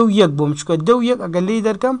ئەبێت دە و یەک بووم چکە دە و یەک ئەگەر لی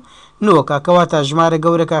دەرکەم نوەکە کەواتە ژمارە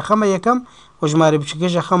گەورەکە خەمە یەکەم و ژمارە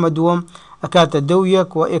بچکێشە خەمە دووەم ئەکاتە دە و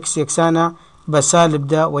یەک و ئێکس یەکسانە بە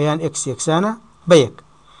سالبدا و یان ئێکس یەکسانە بە یەک.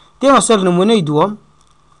 دێمە سەر نمونەی دووەم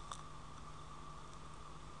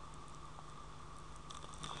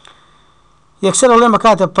یەکسەر ئەڵێم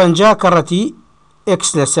ئەکاتە 50 کەڕەتی ئێکس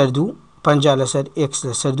لەسەر دوو 50 لەسەر ئێکس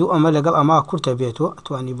لەسەر دوو ئەمە لەگەڵ ئەما کورتە بێتەوە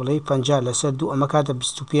ئەتوانی بڵێ 50 لەسەر دوو ئەمە کاتە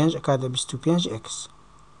 25 ئەکاتە 25 ئێکس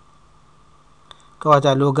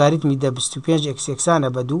کەواتە لۆگاریتمی دە 25 ئێکس یەکسانە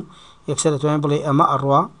بە دوو یەکسەر ئەتوانین بڵێ ئەمە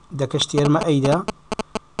ئەڕوا دەکەشتی ئێرمە ئەیدا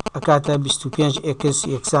ئەکاتە 25 ئێکس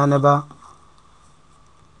یەکسانە بە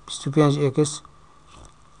 25 ئێکس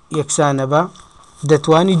یەکسانە بە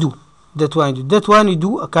دەتوانی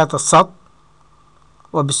دوو ئەکاتە 100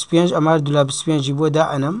 و 25 ئەمار دوو لە 25 بۆ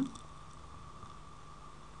دائەنم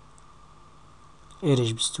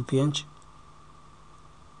ئێرەش 25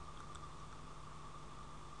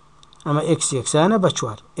 ئەمە ئێکس یەکسانە بە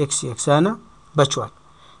 4 ئێکس یەکسانە بە 4.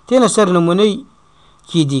 تێنە سەر نمونەی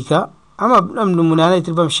کی دیکە ئەمە ئەم نمونانەی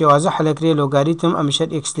تر بەم شێوازە حەلەکرێ لۆگاریتم ئەمیشەر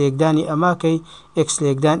ئێکس لە یەکدانی ئەماکەی ئێکس لە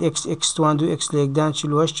یەکدان ئێکس توان دوو ئێکس لە یەکدان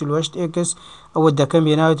 48 ئێکس ئەوە دەکەم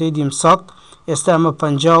هێناوێتەوەی دیم 100. ئێستا ئەمە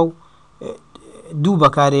 52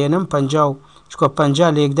 بەکارهێنم 50 چکۆ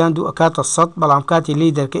 50 لە یەکدان دوو ئەکاتە 100 بەڵام کاتی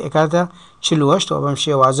لی دەرکەی ئەکاتە 48 و بەم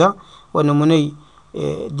شێوازە و نمونەی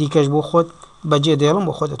دیکەش بۆ خۆت بەجێ دێڵم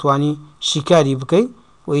بۆ خۆت دەتوانی شیکاری بکەیت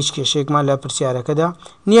و هیچ کێشەیەکمان لە پرسیارەکەدا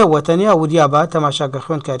نییە وەتەنیا وریا بە تەماشاکە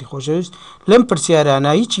خوێندکاری خۆشەویست لەم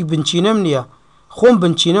پرسیارانە هیچی بنچینەم نییە خۆم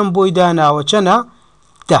بنچینەم بۆی داناوە چەنە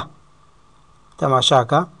دا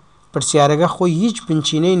تەماشاکە پرسیارەکە خۆی هیچ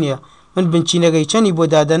بنچینەی نییە من بنچینەکەی چەنی بۆ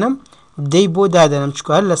دادەنم دەی بۆ دادەنم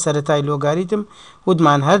چکە هەر لە سەرەتای لۆگاریتم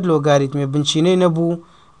وتمان هەر لۆگاریتمێ بنچینەی نەبوو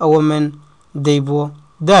ئەوە من دەی بۆ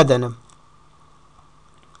دادەنم.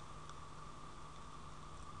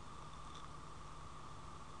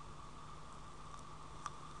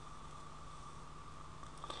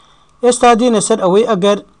 ئێستا دێنە سەر ئەوەی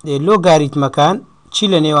ئەگەر لۆگاریتمەکان چی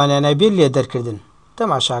لە نێوانیانە بێت لێ دەرکردن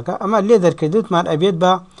تەماشاکە ئەمە لێ دەرکردوتمان ئەبێت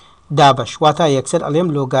بە دابش واتە یەکسەر ئەڵێم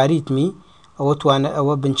لۆگاریتمی ئەوە توانە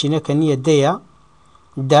ئەوە بنچینەکە نییە دەیە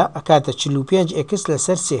دا ئەکاتە 45 ئێکس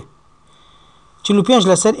لەسەر 3 45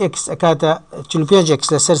 لەسەر ئێکس ئەکاتە 45 ئێکس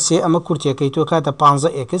لەسەر 3 ئەمە کورتەکەی تۆ کاتە 15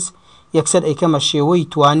 ئێکس یەکسەر ئەیکەمە شێوەی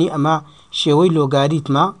توانی ئەمە شێوەی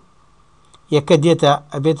لۆگاریتمە یەکە دێتە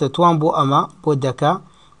ئەبێتە توان بۆ ئەمە بۆ دەکە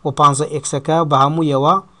و 15 ئێکسەکە بە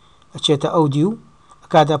هەموویەوە ئەچێتە ئەو دی و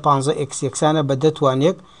ئەکاتە 15 ئێکس یەکسانە بە 10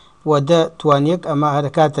 توانێک و 10 توانێک ئەمە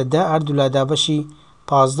هەرکاتە 10 هەردوو لا دابەشی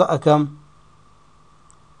 15 ئەەکەم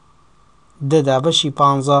 10 دابەشی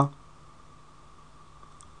 15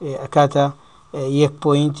 ئەکاتە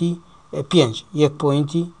 1.5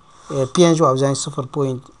 1.5 و ئەوزانی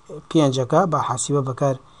 0.5ەکە بە حاسیبە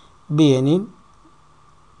بەکار بێنین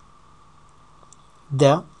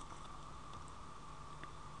 10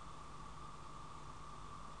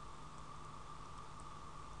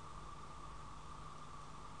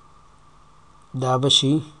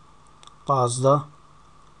 دابەشی 15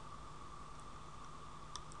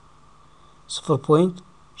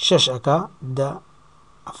 0.6 ئەکا دا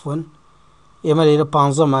ئەفۆن ئێمە لێرە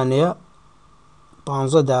 15 مانەیە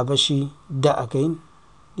 15 دابەشی دا ئەەکەین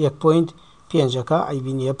 1.5ەکە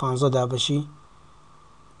ئەیبینیە 15 دابەشی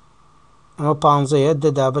ئەمە 15ە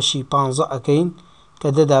 10 دابەشی 15 ئەەکەین کە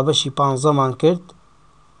 10 دابەشی 15 مان کرد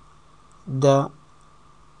 10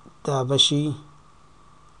 دابەشی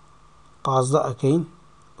 15 ئەەکەین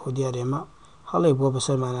بۆ دیارێمە هەڵێ بۆ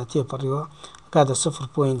بەسەرمانە تێپەڕیوە کاتە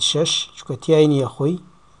 0.6 چکە تیای نییە خۆی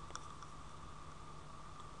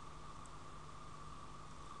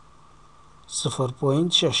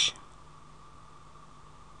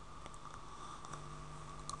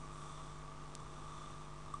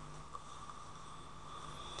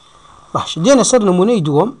باش دێنە سەر نمونەی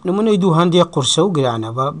دووەم نمونەی دوو هەندێک قورسە و گرانە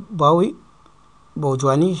باوی بۆ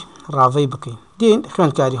جوانی ڕاوەی بکەین دێن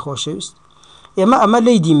خوێندکاری خۆشەویست ئێمە ئەمە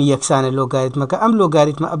لی دیمی یەکسانە لۆگاریتمەکە ئەم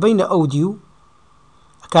لۆگاریتمە ئەبینە ئەو دی و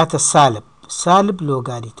ئەکاتە سالب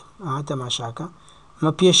لۆگاریتم تەماشاکە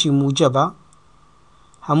ئەمە پێشی موجەبە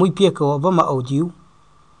هەمووی پێکەوە بەمە ئەو دی و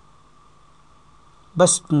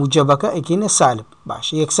بەس موجەبەکە ئەکەینە سالب باش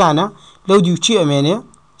یەکسانە لەو دی و چی ئەمێنێ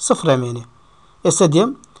سفر ئەمێنێ ئێستا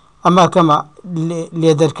دێم ئەمە کەمە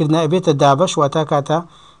لێدەرکردنە ئەبێتە دابەش واتە کاتە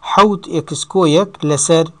 7 ئێکس کۆیەک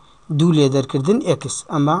لەسەر دوو لێدەرکردن ئێکس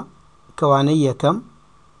ئەمە کەوانەی یەکەم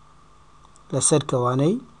لەسەر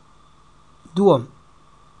کەوانەی دووەم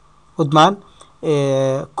وتمان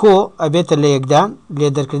کۆ ئەبێتە لە یەکدان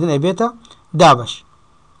لێدەرکردن ئەبێتە دابش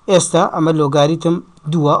ئێستا ئەمە لۆگاریتم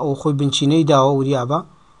دووە ئەو خۆی بنچینەی داوە وریابە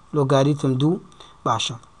لۆگاریتم دوو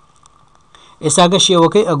باشە ئێستاگە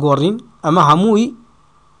شێوەکەی ئەگۆڕین ئەمە هەمووی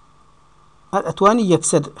ئەتوانی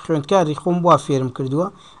یەکسەر خوێندکاری خۆم وا فێرم کردووە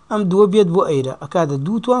ئەم دووە بێت بۆ ئەیرە ئەکاتە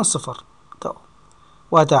 2 توان 0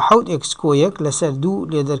 واتە 7 ئێکس کۆیەک لەسەر دوو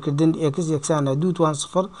لێدەرکردن ئێکس یەکسانە 2 توان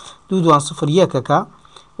 0 2 توان 0 یەکەکە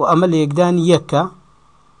و ئەمە لە یەکدانی یەکە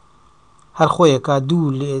هەر خۆیەکە دوو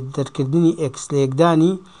لێدەرکردنی ئێکس لە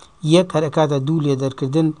یەکدانی یەک هەر ئەکاتە دوو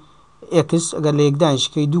لێدەرکردن ئێکس ئەگەر لە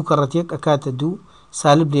یەکدانشکەی دوو کەڕەتێک ئەکاتە دوو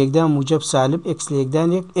سالب لە یەکدان موجب سالب ئێکس لە یەکدان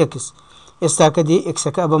یەک ئێکس ئێستاکە دێ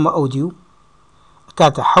ئێکسەکە بەمە ئەو دی و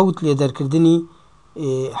ئەکاتە 7 لێدەرکردنی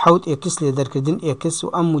 7 ئێکس لێدەرکردن ئێکس و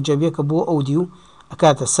ئەم موجەبێکە بۆ ئەو دی و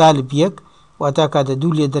ئەکاتە سالب یەک واتە کاتە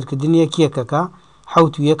دوو لێدەرکردن یەک یەکەکە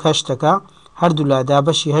 7 و 1 هەشتەکە هەردوو لا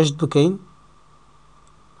دابەشی هەشت بکەین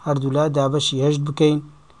هەردوو لا دابەشی هەشت بکەین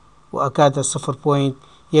و ئەکاتە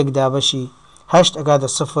 0.1 دابەشی هەشت ئەکاتە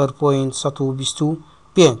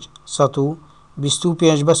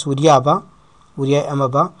 0.125 بەس وریابە وریای ئەمە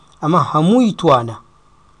بە ئەمە هەمووی توانە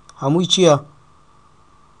هەمووی چییە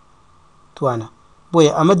توانە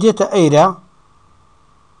بۆیە ئەمە دێتە ئەیرە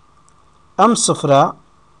ئەم سفرە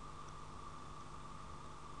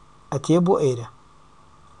ئەتێ بۆ ئەیرە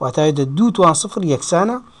واتایدە دوو توان سفر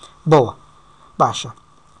یەکسانە بەوە باشە.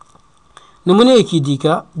 نمونەیەکی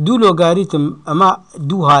دیکە دوو لۆگاریتم ئەمە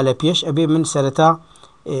دوو ها لە پێش ئەبێ من سەرەتا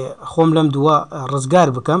خۆم لەم دووە ڕزگار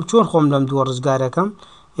بکەم. چۆن خۆم لەم دووە ڕزگارەکەم؟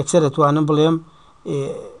 یەکسەر دەتوانم بڵێم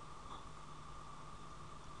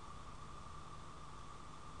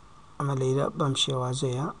ئەمە لەیرە بەم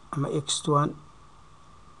شێوازەیە ئەمە ئێکستوان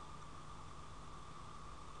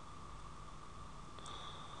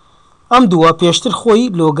ئەم دووە پێشتر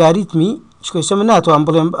خۆی لۆگاریتمی چکۆیسە من ناتوان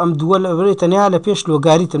بڵێم ئەم دووە لەبەرەوەی تەنیا لە پێش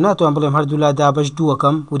لۆگاریتم ناتوان بڵێم هەردوو لا دابەش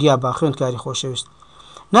دووەکەم وریا با خوێندکاری خۆشەویست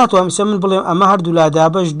ناتوان میسە من بڵێم ئەمە هەردوو لا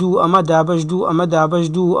دابەش دوو ئەمە دابەش دوو ئەمە دابەش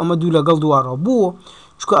دوو ئەمە دوو لەگەڵ دووارەوە بوو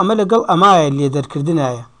چکە ئەمە لەگەڵ ئەمایە لێ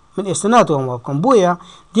دەرکردنایە من ئێستا ناتوان وا بکەم بۆیە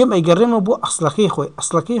دێم ئەیگەڕێمەوە بۆ ئەسڵەکەی خۆی.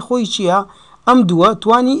 ئەسڵەکەی خۆی چییە؟ ئەم دووە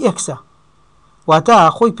توانی ئێکسە واتە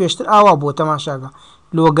خۆی پێشتر ئاوا بۆ تەماشاگە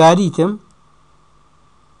لۆگاریتم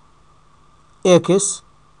ئێکس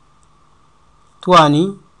توانی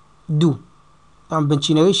دوو ئەم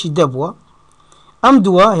بنچینەوەیشی دەبووە ئەم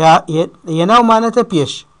دووە هێناومانەتە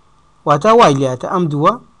پێش واتە وای لاتە ئەم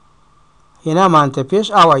دووە هێنامانتە پێش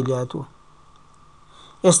ئاوای لاتوە.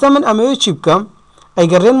 ئێستا من ئەمەوێت چی بکەم؟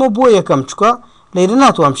 ئەیگەڕێنمەوە بۆ یەکەم چکە لەیرە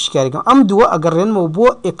ناتوان پشتیکاریکەم ئەم دووە ئەگەڕێنمەوە بۆ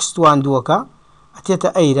ئێکستوان دووەکە ئەتێتە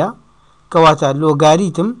ئەیرە کەواتە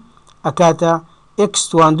لۆگاریتم ئەکاتە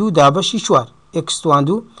ئێکستوان دوو دابەشی چوار ئێکستوان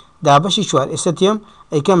دوو دابەشی چوار. ئێستا تێم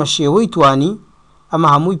ئەیکەمە شێوەی توانی ئەمە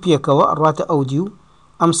هەمووی پێکەوە ڕاتە ئەو دی و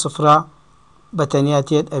ئەم سفرە بەتەنیا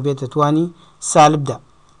تێت ئەبێتە توانی سالبدا.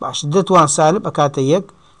 باش دەتوان سالب ئەکاتە یەک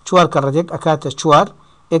چوار کە ڕێک ئەکاتە چوار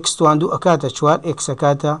ئێکستوان دوو ئەکاتە چوار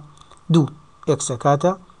ئێکسەکاتە دوو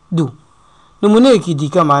ئێکسەکاتە دوو. نمونەیەکی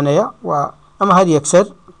دیکەمانەیە و ئەمە هەر یەکسەر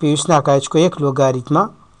پێویست ناکات چکە یەک لۆگاریتمە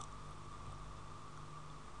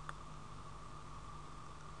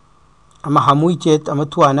ئەمە هەمووی تێت ئەمە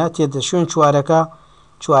توانە تێتە شوێن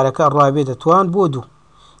چوارەکە ڕابێ دەتوان بۆ دوو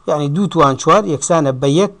یعنی دوو توان چوار یەکسانە بە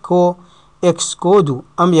یەک کۆ ئێکس کۆ دوو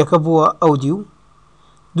ئەم یەکە بووە ئەو دی و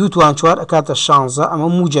دوو توان چوار ئەکاتە شانزە ئەمە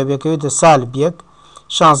موجە بێکەوێتە سالب یەک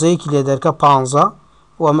شانزەیەکی لێ دەرکە پانزە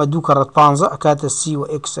و ئەمە دوو کەڕەت پانزە ئەکاتە سی و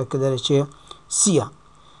ئێکسە کە دەرەچێ سیە.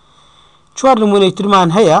 چوار نمونەی ترمان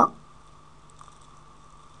هەیە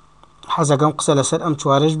حەزەکەم قسە لەسەر ئەم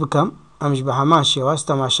چوارەش بکەم ئەمش بە هەمان شێواز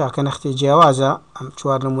تەماشاکە نەختێ جیاوازە ئەم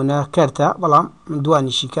چوار نمونە کەرتە بەڵام من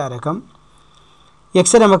دوانیشی کارەکەم.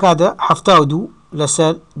 یەکسەر ئەمە کاتە هەفتا و دوو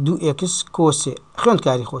لەسەر دوو ئێکس کۆسێ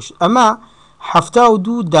خوێندکاری خۆش ئەمە هەفتا و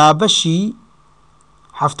دوو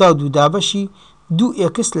دابەشی دوو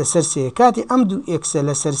ئێکس لەسەر سێ کاتی ئەم دوو ئێکسە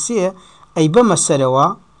لەسەر سێ ئەی بەمە سەرەوە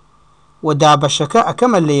و دابەشەکە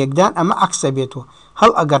ئەکەمە لە یەکدان ئەمە عەکسە بێتەوە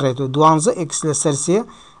هەڵ ئەگەڕێتەوە دوانزە ئێکس لەسەر سێ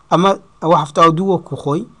ئەمە ئەوە هەفتا و دوو وەکو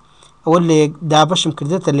خۆی ئەوە لە دابەشم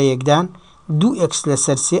کردێتە لە یەکدان دوو ئێکس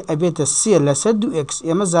لەسەر سێ ئەبێتە سێ لەسەر دوو ئێکس.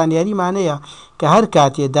 ئێمە زانیاریمانەیە کە هەر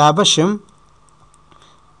کاتێ دابەشم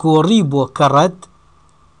گۆڕی بۆ کەڕەت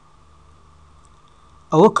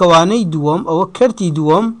ئەوە کەوانەی دووەم ئەوە کەرتی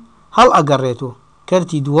دووەم هەڵ ئەگەڕێتەوە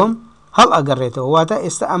کەرتی دووەم هەڵ ئەگەڕێتەوە واتە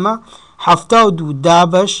ئێستا ئەمە هەفتا و دوو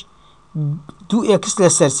دابەش دوو ئێکس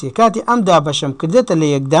لەسەر سێ کاتی ئەم دابەشم کردێتە لە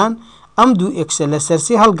یەکدان ئەم دوو ئێکسە لەسەر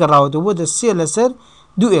سێ هەڵگەڕاوەتەوە بۆ دە سێ لەسەر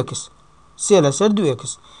دوو ئێکس سێ لەسەر دوو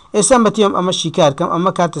ئێکس. ئێستا بەتێم ئەمە شیکارکەم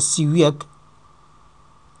ئەمە کاتە سیویەک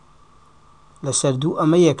لەسەر دوو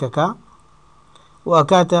ئەمە یەکەکە و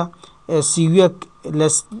ئەکاتە سیویەک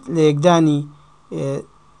لە یەکدانی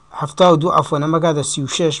هەفتا و دوو عەفوەن ئەمە کاتە سی و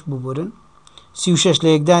شەش ببورن سی و شەش لە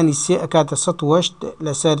یەکدانی سێ ئەکاتە سەد و هەشت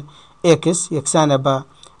لەسەر ئێکس یەکسانە بە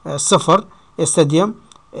سفر. ئێستا دێم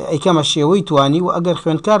ئەیکەمە شێوەی توانی و ئەگەر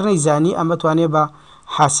خوێندکار نەیزانی ئەمە توانێ بە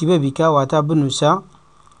حاسیبە بیکە واتە بنووسە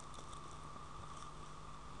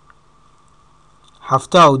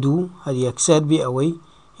هەفتا و دوو هەر یەکسەر بێ ئەوەی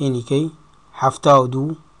هێنیکەی هەفتا و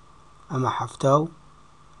دوو ئەمە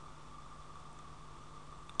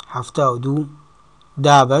هەفتا و دوو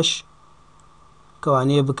دابەش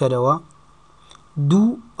کەوانەیە بکەرەوە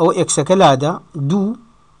دوو ئەوە ئێکسەکە لادا دوو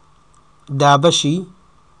دابەشی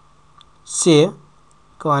سێ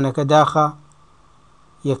کەوانەکە داخە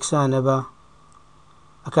یەکسانە بە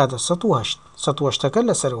ئەکاتە سەد و هەشت سەد و هەشتەکە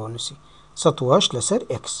لەسەرەوە نووسی سەد و هەشت لەسەر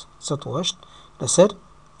ئێکس سەد و هەشت لەسەر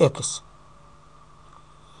ئێکس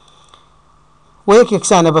و یەک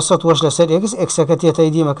یەکسانە بە سەد و هەشت لەسەر ئێکس ئێکسەکە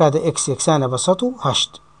تێتای دیمە کاتە ئێکس یەکسانە بە سەد و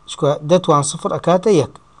هەشت چکە دەتوان سفر ئەکاتە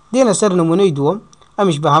یەک. دێنە سەر نمونەی دووەم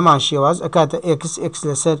ئەمیش بە هەمان شێواز ئەکاتە ئێکس ئێکس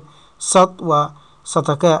لەسەر سەد و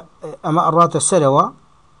سەدەکە ئەمە ئەڕاتە سەرەوە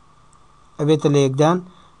ئەبێتە لە یەکدان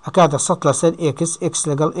ئەکاتە سەد لەسەر ئێکس ئێکس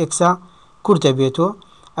لەگەڵ ئێکسا کورتە بێتەوە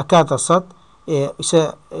ئەکاتە 100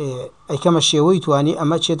 ئەیکەمە شێوەی توانی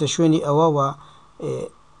ئەمە چێتە شوێنی ئەوە و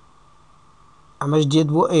ئەمەش دێت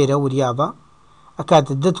بۆ ئێرە وریابە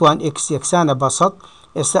ئەکاتە دەتوان x یەکسانە بە 100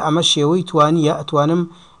 ئێستا ئەمە شێوەی توانیە ئەتوانم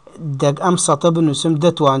ئەم 100 بنووسم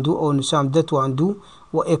دەتواندوو ئەو نووسام دەتواندوو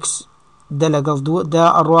و x دە لەگەڵ دوو دا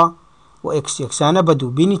ئەڕوا و x یەکسانە بە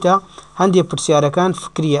دوو بینیتە هەندێک پرسیارەکان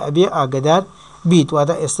فکریە ئەبێ ئاگدار بیت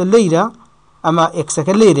واتە ئێستا لەیرە ئەمە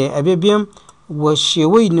ئێکسەکە لێرێ ئەبێ بێم و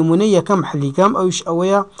شێوەی نمونە یەکەم حلیکەم ئەوش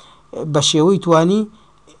ئەوەیە بە شێوەی توانی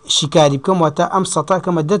شیکاری بکەم واتە ئەم 100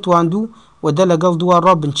 کەمە دەتواندوو و دە لەگەڵ دووە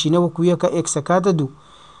ڕا بنچینەوە کویەکە ئێکسەکاتە دوو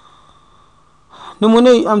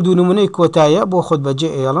نمونەی ئەم دوو نمونەی کۆتایە بۆ خۆت بەجێ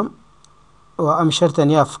ئێڵم و ئەم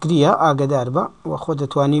شەرتەنیا فکریە ئاگدار بە و خۆ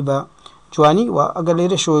دەتوانی بە جوانی و ئەگەر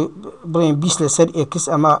لێرە شۆ بڵێن 20 لەسەر x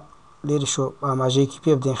ئەمە لێرە شۆ ئاماژەیەکی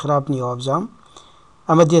پێ بدەین خراپ نییەوە بزانم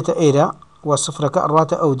ئەمە دێتە ئێرە و سفرەکە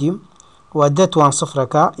ئەڕاتە ئەو دیم و دەتوان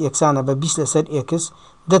سفرەکە یەکسانە بە 20 لەسەر x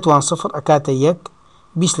دەتوان سفر ئەکاتە 1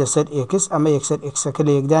 20 لەسەر x ئەمە یەکسەر ئێکسەکە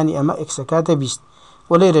لە یەکدانی ئەمە ئێکسەکاتە 20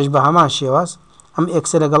 و لێرەش بە هەمان شێواز ئەم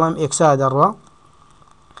ئێکسە لەگەڵ ئەم ئێکسا دەڕوا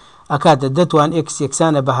ئەکاتە دەتوان x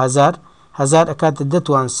یەکسانە بە 1000 1000 ئەکاتە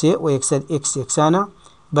دەتوان 3 و یەکسەر x یەکسانە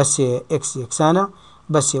بە 3 x یەکسانە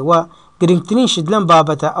بە 3 و گرنگترین شت لەم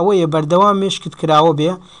بابەتە ئەوەیە بەردەوام مێشکت کراوە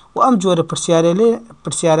بێ و ئەم جۆرە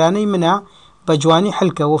پرسیارانەی منە بە جوانی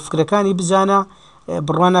حلکە و فکرەکانی بزانە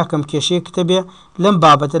بڕوان ناکەم کێشەیەکتە بێ لەم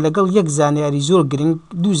بابەتە لەگەڵ یەک زانیاری زۆر گرنگ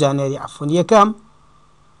دوو زانیاری عەفوان یەکەم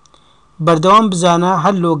بەردەوام بزانە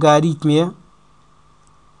هەر لۆگاریتمێ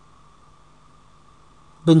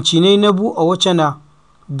بنچینەی نەبوو ئەوە چەنە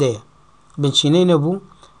دەیە بنچینەی نەبوو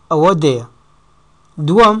ئەوە دەیە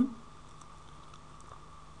دووەم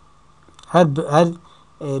هەر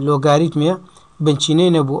لۆگاریتمێ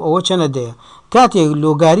بنچینەی نەبوو ئەوە چەنە دەیە کاتێک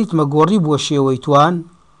لۆگاریتمە گۆڕی بۆ شێوەی توان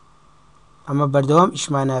ئەمە بەردەوام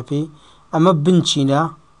ئیشماناپی ئەمە بنچینە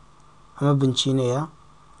ئەمە بنچینەیە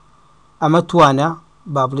ئەمە توانە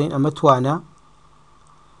با بڵێن ئەمە توانە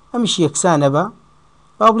ئەمیش یەکسانە بە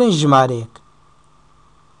با بڵێن ژمارەیەک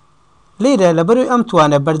لێرە لەبەرەوەی ئەم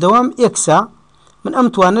توانە بەردەوام ئێکسە من ئەم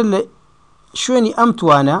توانە لە شوێنی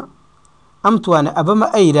ئەم توانە ئەبەمە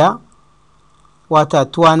ئەیرە واتە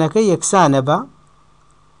توانەکە یەکسانە بە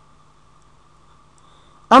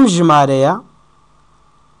ئەم ژمارەیە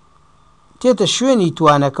تێتە شوێنی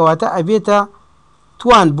توانەکەواتە ئەبێتە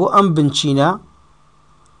توان بۆ ئەم بنچینە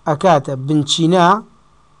ئەکاتە بنچینە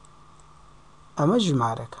ئەمە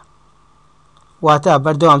ژمارەکە واتە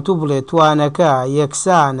بەردەوام تو بڵێ توانەکە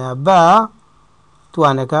یەکسانە بە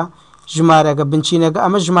توانەکە ژمارەکە بنچینەکە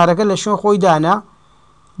ئەمە ژمارەکە لە شوێن خۆی دانا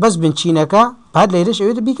بەس بنچینەکە بعد لێرەش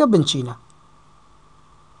ئەوێتە بیکە بنچینە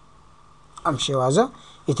ئەم شێوازە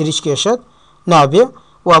ئیتریش کێشت نابێ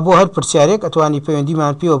و بۆ هەر پرسیارێک ئەتوانی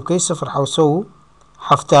پەیوەندیمان پێوە بکەی 0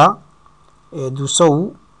 47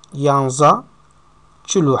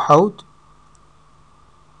 247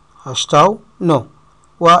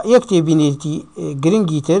 و یەک تێبینێتی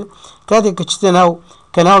گرنگی تر کاتێک کە چتە ناو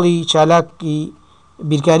کەناڵی چالاکی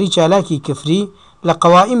بیرکاری چالاکی کفری لە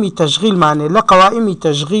قەوائمی تەشغیلمانێ لە قەوائمی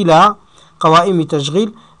تەشغیل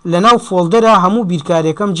لەناو فۆڵدەرە هەموو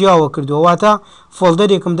بیرکاریەکەم جیاوە کردووە واتە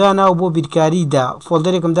فۆڵدەرێکم داناو بۆ بیرکاریدا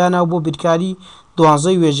فۆڵدەرێکم داناو بۆ بیرکاری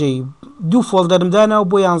 12 وێژەی دوو فۆڵدەرم داناو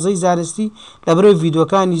بۆ 11 زانستی لەبەرەوەی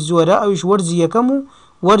ڤیدۆکانی زۆرە ئەویش وەرزی یەکەم و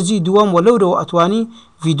وەرزی دووەم و لەورەوە ئەتوانی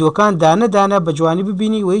ڤیدۆکان دانە بە جوانی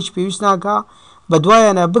ببینی و هیچ پێویست ناکە بە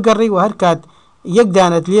دوایانە بگەڕی و هەر کات یەک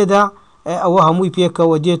دانت لێدا ئەوە هەمووی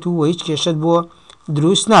پێکەوە دێت و هیچ کێشت بۆ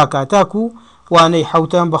دروست ناکات تاکو وانەی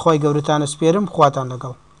حەوتەم بەخوای گەورەتانە سپێرم خواتان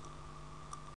لەگەڵ